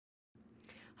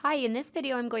Hi, in this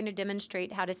video I'm going to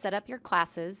demonstrate how to set up your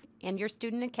classes and your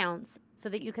student accounts so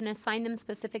that you can assign them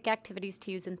specific activities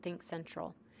to use in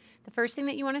ThinkCentral. The first thing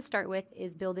that you want to start with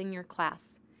is building your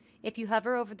class. If you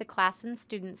hover over the Class and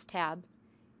Students tab,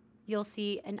 you'll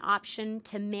see an option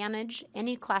to manage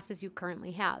any classes you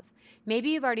currently have.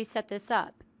 Maybe you've already set this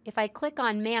up. If I click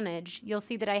on Manage, you'll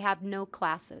see that I have no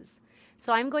classes.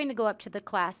 So I'm going to go up to the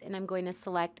class and I'm going to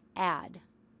select Add.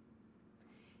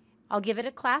 I'll give it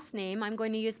a class name. I'm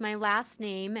going to use my last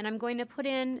name and I'm going to put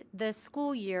in the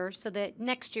school year so that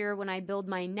next year when I build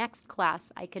my next class,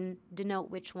 I can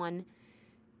denote which one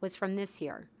was from this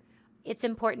year. It's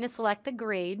important to select the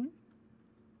grade.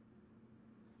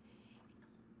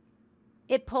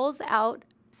 It pulls out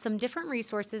some different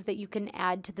resources that you can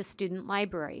add to the student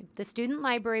library. The student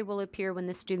library will appear when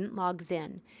the student logs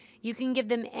in. You can give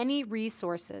them any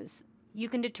resources. You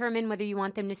can determine whether you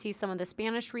want them to see some of the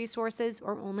Spanish resources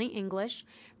or only English.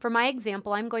 For my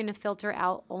example, I'm going to filter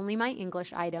out only my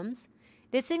English items.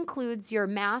 This includes your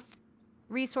math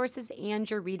resources and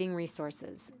your reading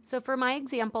resources. So for my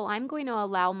example, I'm going to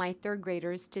allow my third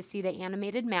graders to see the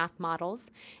animated math models.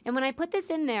 And when I put this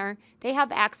in there, they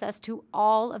have access to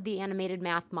all of the animated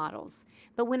math models.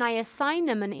 But when I assign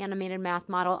them an animated math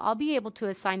model, I'll be able to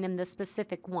assign them the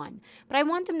specific one. But I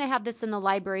want them to have this in the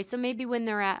library, so maybe when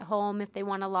they're at home, if they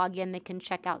want to log in, they can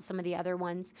check out some of the other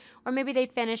ones. Or maybe they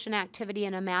finish an activity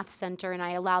in a math center and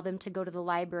I allow them to go to the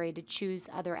library to choose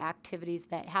other activities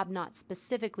that have not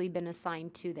specifically been assigned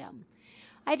to them.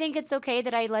 I think it's okay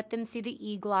that I let them see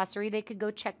the e-glossary. They could go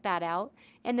check that out,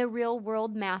 and the real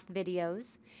world math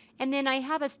videos. And then I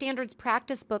have a standards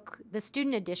practice book, the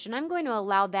student edition. I'm going to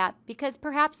allow that because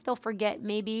perhaps they'll forget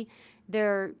maybe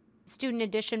their student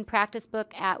edition practice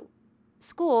book at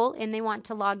school and they want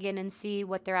to log in and see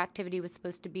what their activity was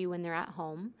supposed to be when they're at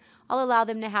home. I'll allow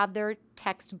them to have their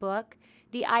textbook.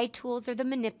 The iTools are the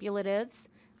manipulatives.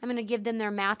 I'm going to give them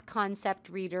their math concept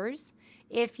readers.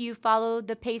 If you follow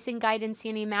the pacing guide and see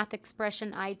any math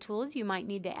expression iTools, you might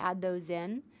need to add those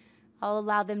in. I'll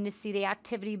allow them to see the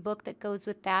activity book that goes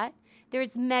with that.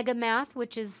 There's Mega Math,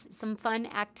 which is some fun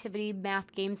activity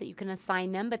math games that you can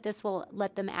assign them, but this will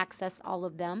let them access all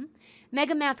of them.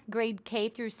 Mega Math grade K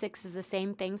through 6 is the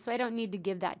same thing, so I don't need to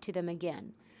give that to them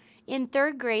again. In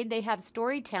third grade, they have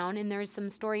Storytown, and there's some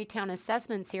Storytown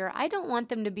assessments here. I don't want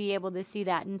them to be able to see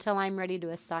that until I'm ready to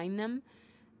assign them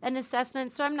an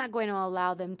assessment, so I'm not going to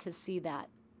allow them to see that.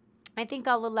 I think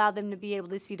I'll allow them to be able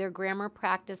to see their grammar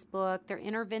practice book, their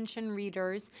intervention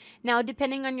readers. Now,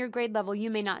 depending on your grade level, you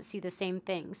may not see the same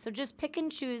thing. So just pick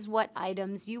and choose what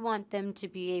items you want them to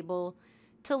be able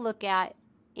to look at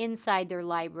inside their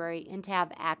library and to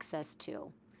have access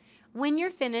to. When you're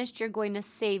finished, you're going to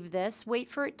save this, wait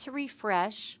for it to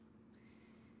refresh.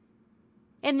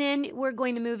 And then we're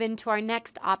going to move into our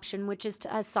next option, which is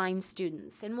to assign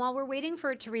students. And while we're waiting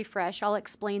for it to refresh, I'll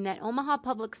explain that Omaha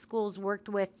Public Schools worked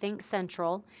with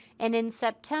ThinkCentral, and in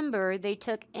September, they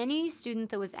took any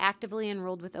student that was actively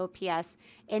enrolled with OPS,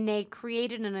 and they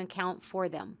created an account for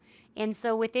them. And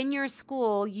so within your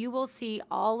school, you will see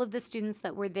all of the students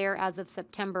that were there as of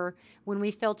September when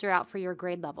we filter out for your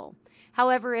grade level.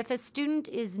 However, if a student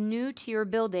is new to your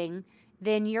building,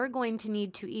 then you're going to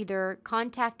need to either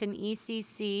contact an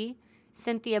ECC,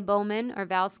 Cynthia Bowman or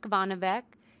Val Skavanovec,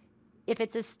 if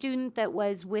it's a student that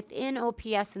was within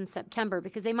OPS in September,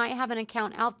 because they might have an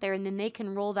account out there and then they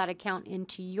can roll that account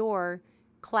into your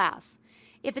class.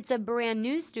 If it's a brand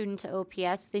new student to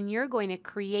OPS, then you're going to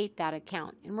create that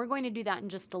account, and we're going to do that in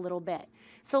just a little bit.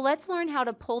 So let's learn how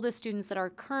to pull the students that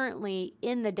are currently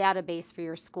in the database for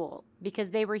your school, because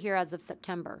they were here as of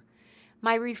September.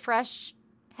 My refresh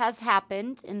has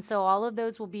happened, and so all of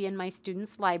those will be in my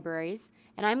students' libraries,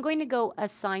 and I'm going to go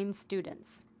assign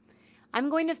students. I'm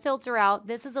going to filter out,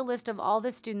 this is a list of all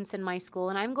the students in my school,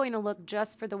 and I'm going to look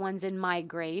just for the ones in my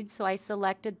grade. So I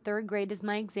selected third grade as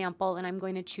my example, and I'm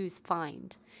going to choose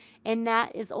Find. And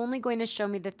that is only going to show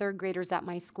me the third graders at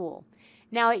my school.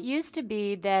 Now, it used to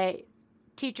be that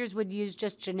teachers would use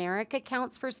just generic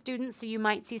accounts for students, so you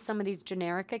might see some of these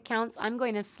generic accounts. I'm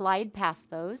going to slide past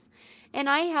those. And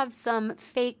I have some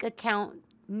fake account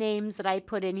names that I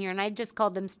put in here, and I just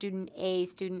called them Student A,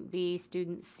 Student B,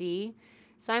 Student C.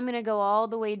 So I'm going to go all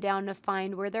the way down to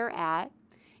find where they're at.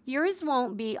 Yours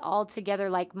won't be all together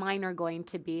like mine are going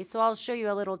to be, so I'll show you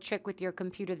a little trick with your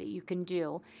computer that you can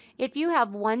do. If you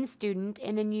have one student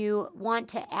and then you want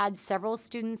to add several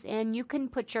students in, you can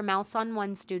put your mouse on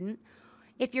one student.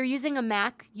 If you're using a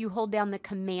Mac, you hold down the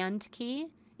Command key.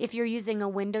 If you're using a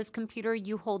Windows computer,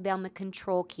 you hold down the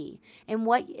Control key. And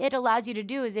what it allows you to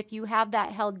do is if you have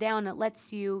that held down, it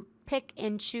lets you pick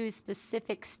and choose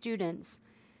specific students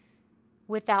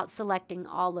without selecting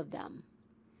all of them.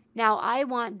 Now I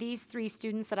want these 3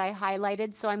 students that I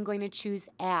highlighted, so I'm going to choose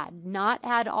add, not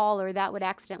add all, or that would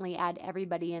accidentally add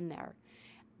everybody in there.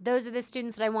 Those are the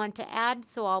students that I want to add,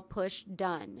 so I'll push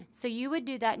done. So you would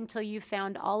do that until you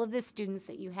found all of the students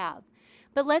that you have.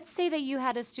 But let's say that you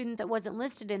had a student that wasn't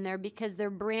listed in there because they're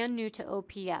brand new to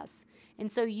OPS,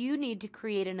 and so you need to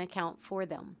create an account for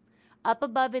them. Up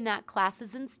above in that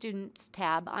Classes and Students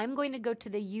tab, I'm going to go to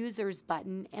the Users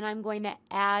button and I'm going to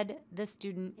add the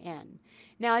student in.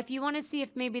 Now, if you want to see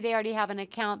if maybe they already have an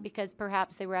account because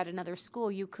perhaps they were at another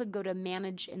school, you could go to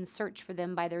Manage and search for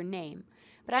them by their name.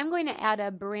 But I'm going to add a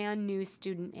brand new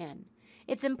student in.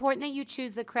 It's important that you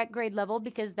choose the correct grade level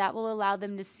because that will allow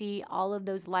them to see all of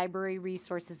those library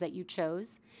resources that you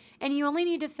chose. And you only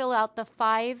need to fill out the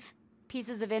 5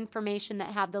 pieces of information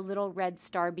that have the little red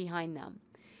star behind them.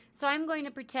 So I'm going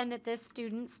to pretend that this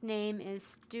student's name is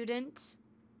Student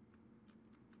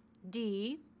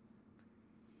D.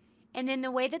 And then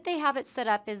the way that they have it set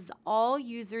up is all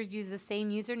users use the same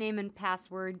username and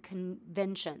password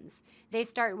conventions. They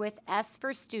start with S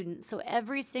for student. So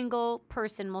every single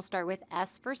person will start with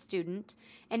S for student.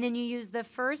 And then you use the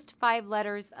first 5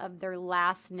 letters of their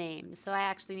last name. So I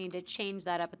actually need to change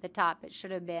that up at the top. It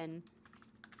should have been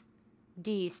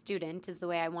D student is the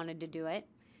way I wanted to do it.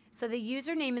 So the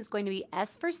username is going to be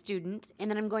S for student, and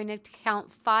then I'm going to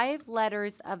count 5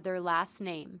 letters of their last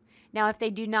name. Now, if they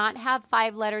do not have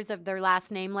 5 letters of their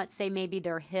last name, let's say maybe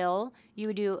they're Hill, you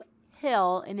would do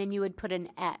Hill, and then you would put an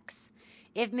X.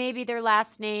 If maybe their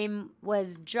last name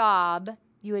was Job,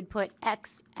 you would put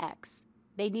XX.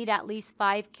 They need at least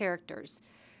 5 characters.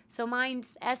 So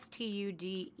mine's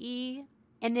STUDE.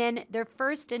 And then their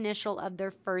first initial of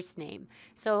their first name.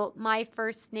 So my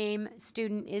first name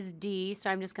student is D,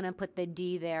 so I'm just going to put the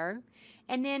D there.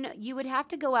 And then you would have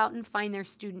to go out and find their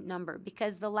student number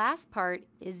because the last part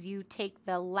is you take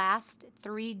the last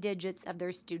 3 digits of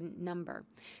their student number.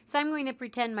 So I'm going to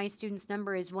pretend my student's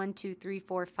number is 1, 2, 3,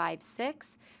 4, 5,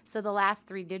 6. So the last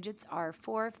 3 digits are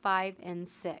 4, 5, and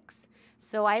 6.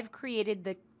 So I've created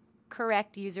the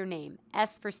correct username.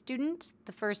 S for student,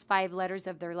 the first 5 letters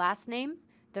of their last name,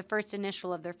 the first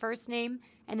initial of their first name,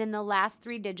 and then the last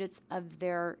 3 digits of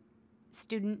their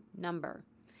student number.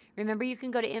 Remember, you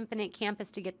can go to Infinite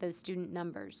Campus to get those student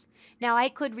numbers. Now, I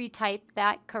could retype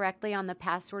that correctly on the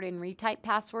password and retype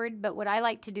password, but what I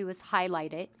like to do is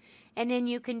highlight it, and then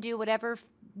you can do whatever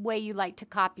way you like to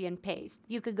copy and paste.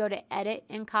 You could go to Edit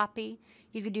and copy.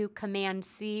 You could do Command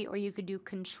C, or you could do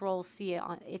Control C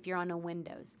if you're on a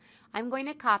Windows. I'm going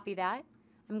to copy that.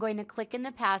 I'm going to click in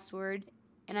the password,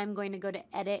 and I'm going to go to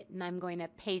Edit, and I'm going to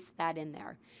paste that in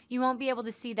there. You won't be able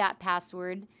to see that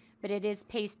password, but it is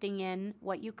pasting in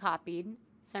what you copied.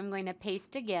 So I'm going to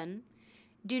paste again.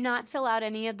 Do not fill out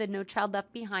any of the No Child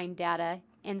Left Behind data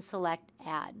and select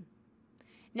Add.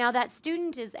 Now that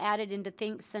student is added into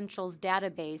ThinkCentral's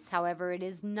database, however, it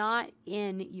is not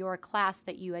in your class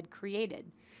that you had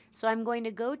created. So I'm going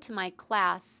to go to my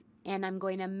class, and I'm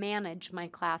going to manage my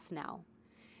class now.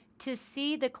 To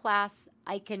see the class,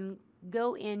 I can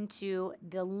go into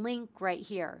the link right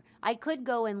here. I could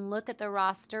go and look at the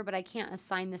roster, but I can't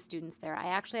assign the students there. I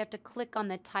actually have to click on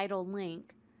the title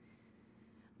link.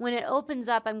 When it opens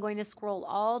up, I'm going to scroll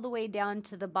all the way down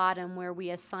to the bottom where we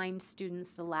assigned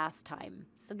students the last time.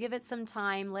 So give it some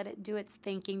time, let it do its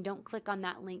thinking. Don't click on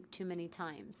that link too many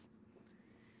times.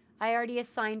 I already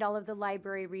assigned all of the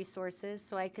library resources,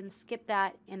 so I can skip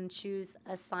that and choose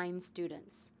Assign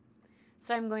Students.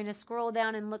 So I'm going to scroll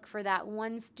down and look for that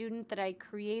one student that I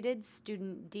created,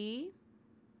 student D.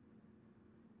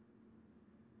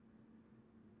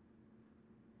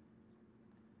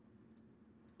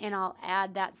 And I'll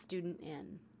add that student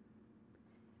in.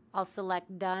 I'll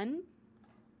select Done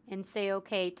and say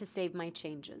OK to save my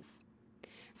changes.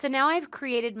 So now I've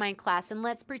created my class, and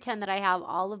let's pretend that I have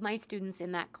all of my students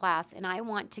in that class, and I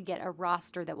want to get a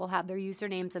roster that will have their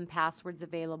usernames and passwords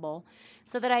available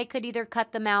so that I could either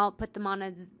cut them out, put them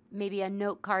on maybe a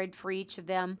note card for each of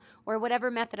them, or whatever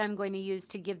method I'm going to use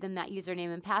to give them that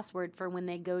username and password for when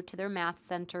they go to their math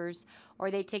centers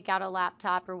or they take out a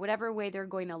laptop or whatever way they're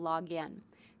going to log in.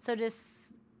 So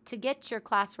to get your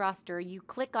class roster, you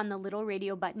click on the little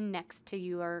radio button next to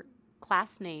your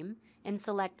class name and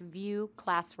select View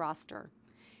Class Roster.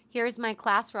 Here's my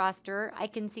class roster. I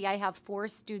can see I have 4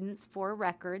 students, 4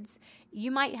 records. You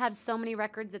might have so many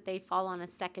records that they fall on a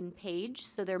second page,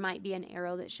 so there might be an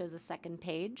arrow that shows a second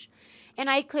page. And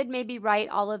I could maybe write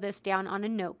all of this down on a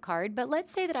note card, but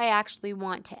let's say that I actually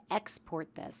want to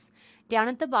export this. Down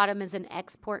at the bottom is an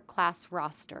Export Class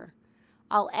Roster.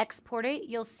 I'll export it.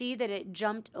 You'll see that it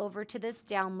jumped over to this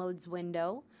Downloads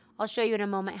window. I'll show you in a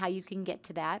moment how you can get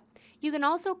to that. You can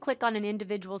also click on an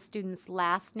individual student's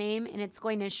last name and it's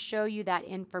going to show you that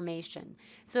information.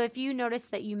 So if you notice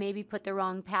that you maybe put the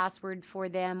wrong password for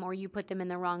them or you put them in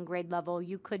the wrong grade level,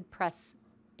 you could press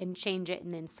and change it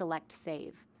and then select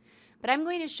save. But I'm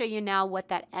going to show you now what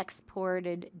that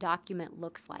exported document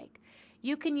looks like.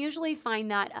 You can usually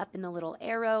find that up in the little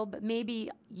arrow, but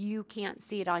maybe you can't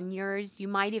see it on yours. You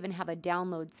might even have a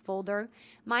downloads folder.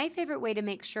 My favorite way to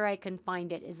make sure I can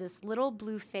find it is this little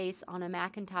blue face on a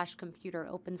Macintosh computer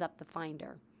opens up the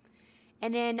Finder.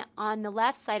 And then on the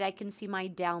left side, I can see my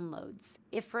downloads.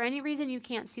 If for any reason you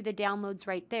can't see the downloads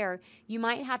right there, you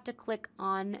might have to click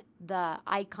on the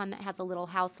icon that has a little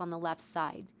house on the left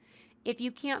side. If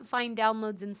you can't find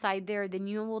downloads inside there, then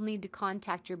you will need to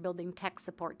contact your building tech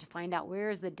support to find out where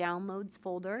is the downloads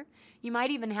folder. You might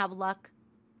even have luck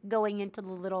going into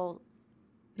the little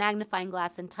magnifying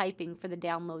glass and typing for the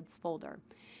downloads folder.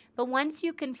 But once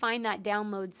you can find that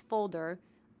downloads folder,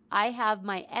 I have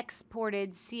my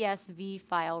exported CSV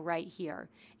file right here.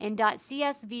 And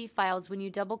 .csv files, when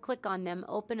you double click on them,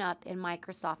 open up in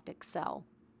Microsoft Excel.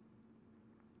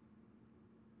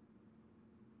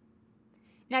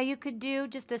 Now you could do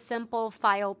just a simple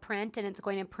file print and it's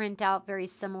going to print out very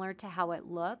similar to how it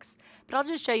looks, but I'll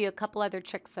just show you a couple other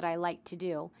tricks that I like to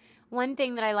do. One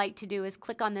thing that I like to do is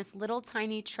click on this little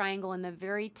tiny triangle in the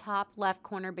very top left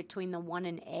corner between the 1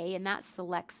 and A, and that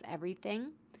selects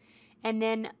everything. And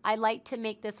then I like to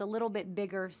make this a little bit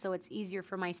bigger so it's easier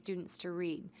for my students to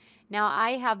read. Now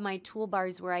I have my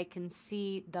toolbars where I can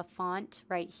see the font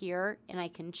right here and I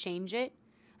can change it.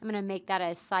 I'm going to make that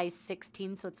a size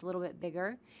 16 so it's a little bit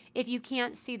bigger. If you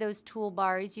can't see those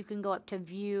toolbars, you can go up to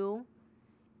View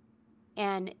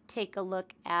and take a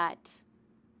look at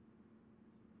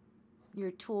your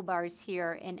toolbars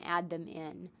here and add them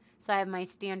in. So I have my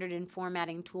standard and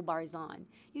formatting toolbars on.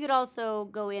 You could also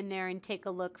go in there and take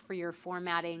a look for your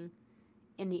formatting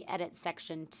in the edit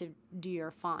section to do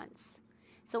your fonts.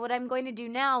 So what I'm going to do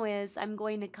now is I'm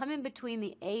going to come in between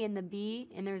the A and the B,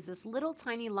 and there's this little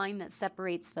tiny line that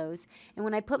separates those. And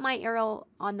when I put my arrow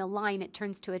on the line, it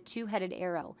turns to a two-headed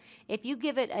arrow. If you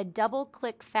give it a double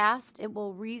click fast, it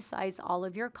will resize all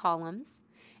of your columns.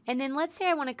 And then let's say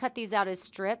I want to cut these out as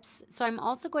strips. So I'm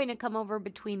also going to come over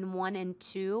between 1 and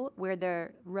 2 where the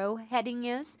row heading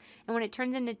is. And when it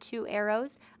turns into 2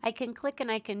 arrows, I can click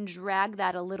and I can drag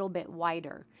that a little bit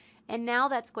wider. And now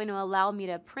that's going to allow me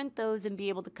to print those and be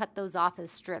able to cut those off as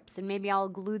strips. And maybe I'll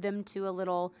glue them to a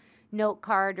little note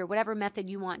card or whatever method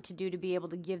you want to do to be able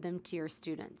to give them to your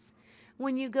students.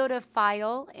 When you go to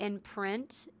File and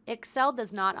Print, Excel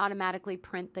does not automatically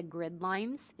print the grid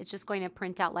lines. It's just going to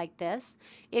print out like this.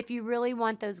 If you really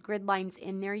want those grid lines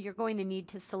in there, you're going to need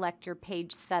to select your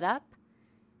page setup,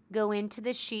 go into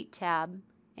the Sheet tab,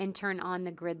 and turn on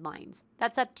the grid lines.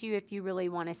 That's up to you if you really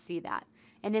want to see that.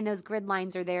 And then those grid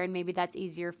lines are there, and maybe that's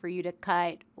easier for you to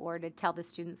cut or to tell the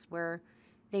students where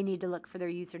they need to look for their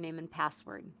username and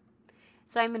password.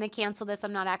 So I'm going to cancel this.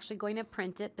 I'm not actually going to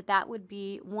print it, but that would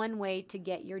be one way to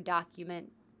get your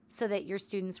document so that your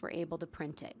students were able to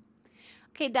print it.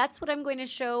 Okay, that's what I'm going to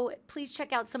show. Please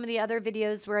check out some of the other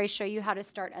videos where I show you how to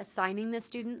start assigning the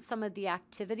students some of the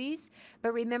activities.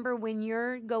 But remember, when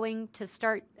you're going to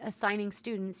start assigning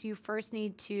students, you first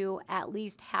need to at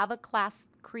least have a class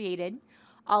created,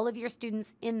 all of your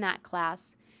students in that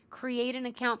class, create an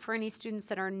account for any students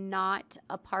that are not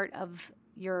a part of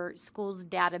your school's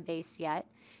database yet.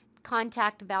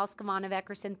 Contact Val Skovanovec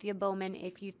or Cynthia Bowman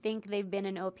if you think they've been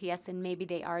in OPS and maybe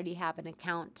they already have an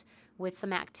account with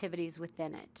some activities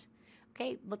within it.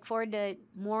 Okay, look forward to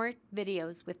more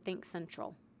videos with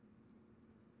ThinkCentral.